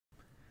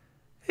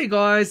Hey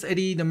guys,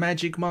 Eddie the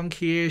Magic Monk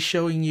here,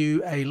 showing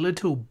you a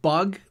little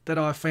bug that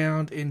I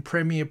found in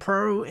Premiere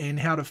Pro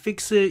and how to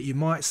fix it. You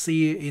might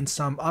see it in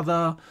some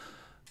other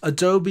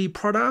Adobe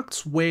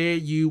products where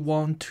you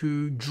want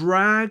to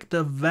drag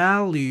the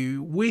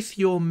value with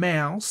your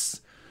mouse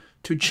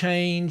to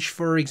change,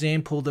 for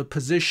example, the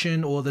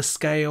position or the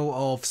scale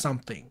of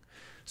something.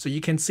 So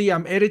you can see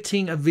I'm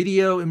editing a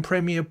video in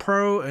Premiere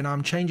Pro and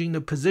I'm changing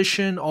the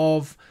position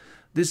of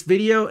this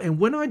video, and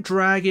when I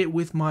drag it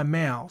with my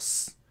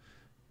mouse,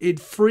 it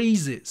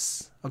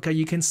freezes. Okay,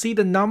 you can see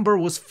the number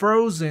was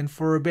frozen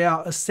for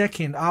about a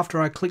second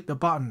after I clicked the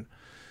button.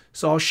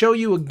 So I'll show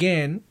you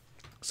again.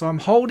 So I'm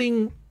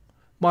holding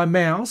my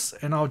mouse,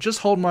 and I'll just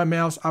hold my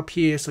mouse up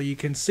here so you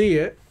can see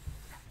it.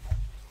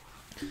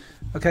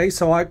 Okay,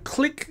 so I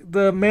click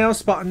the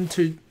mouse button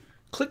to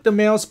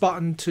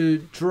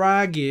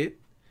drag it,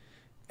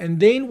 and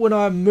then when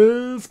I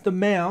move the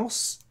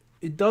mouse,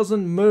 it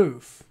doesn't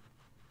move.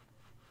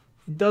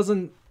 It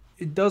doesn't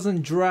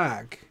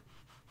drag.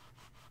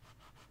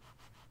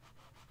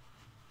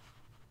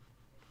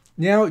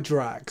 Now it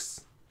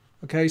drags.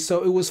 Okay,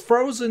 so it was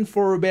frozen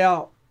for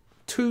about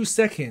 2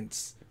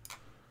 seconds.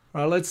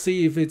 All right, let's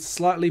see if it's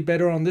slightly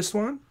better on this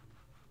one.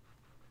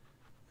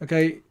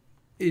 Okay,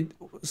 it's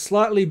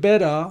slightly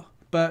better,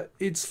 but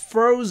it's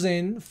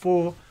frozen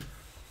for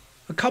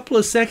a couple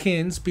of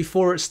seconds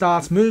before it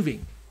starts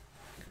moving.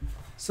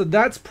 So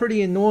that's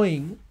pretty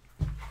annoying.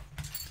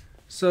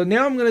 So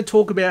now I'm going to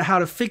talk about how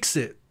to fix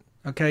it.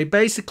 Okay,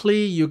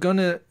 basically you're going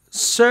to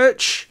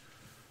search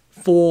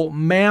for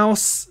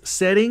mouse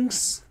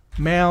settings,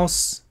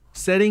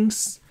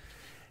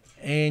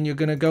 and you're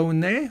going to go in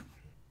there.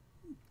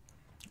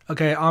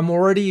 Okay, I'm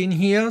already in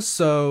here,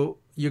 so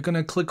you're going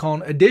to click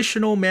on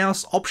additional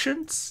mouse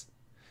options.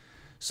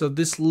 So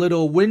this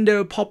little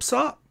window pops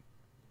up.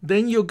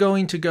 Then you're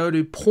going to go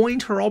to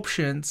pointer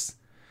options,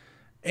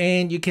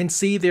 and you can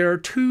see there are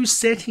two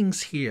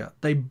settings here.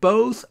 They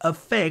both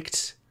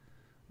affect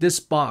this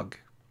bug.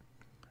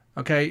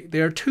 Okay,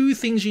 there are two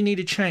things you need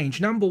to change.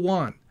 Number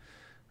one,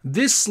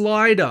 this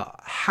slider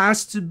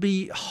has to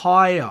be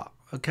higher,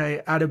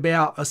 okay, at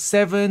about a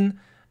 7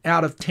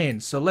 out of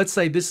 10. So let's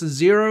say this is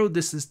 0,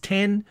 this is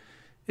 10.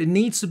 It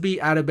needs to be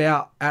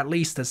at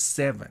least a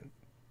 7.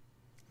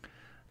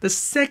 The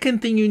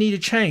second thing you need to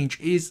change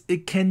is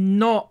it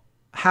cannot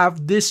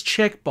have this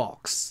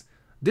checkbox.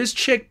 This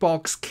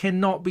checkbox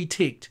cannot be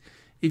ticked.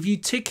 If you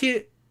tick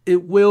it,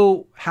 it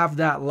will have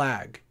that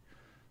lag.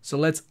 So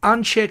let's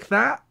uncheck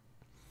that,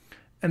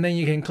 and then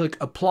you can click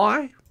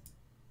apply.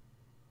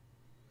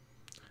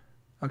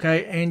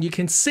 Okay, and you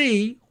can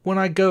see when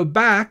I go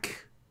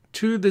back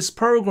to this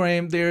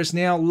program, there's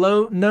now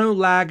no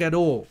lag at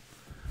all.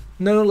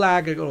 No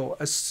lag at all.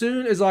 As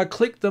soon as I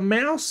click the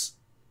mouse,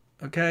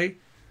 okay,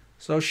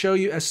 so I'll show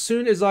you, as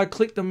soon as I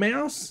click the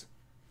mouse,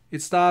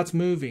 it starts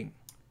moving.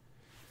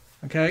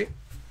 Okay,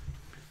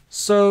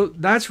 so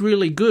that's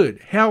really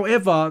good.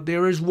 However,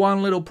 there is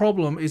one little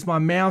problem, is my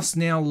mouse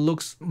now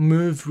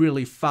moves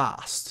really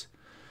fast.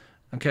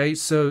 Okay,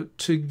 so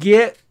to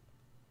get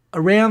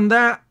around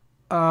that,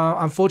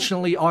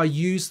 unfortunately, I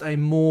used a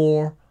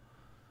more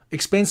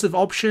expensive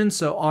option.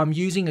 So I'm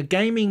using a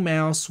gaming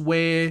mouse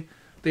where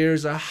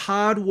there's a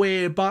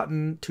hardware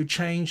button to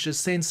change the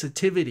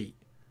sensitivity.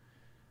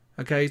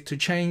 Okay, to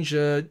change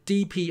the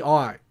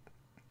DPI,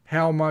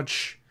 how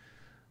much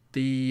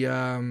the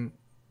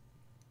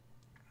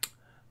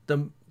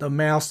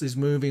mouse is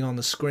moving on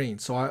the screen.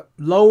 So I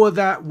lower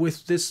that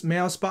with this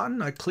mouse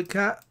button. I click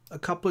that a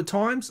couple of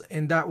times,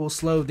 and that will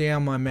slow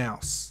down my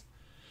mouse.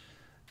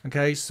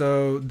 Okay,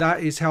 so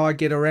that is how I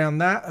get around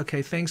that.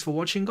 Okay, thanks for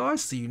watching,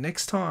 guys. See you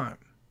next time.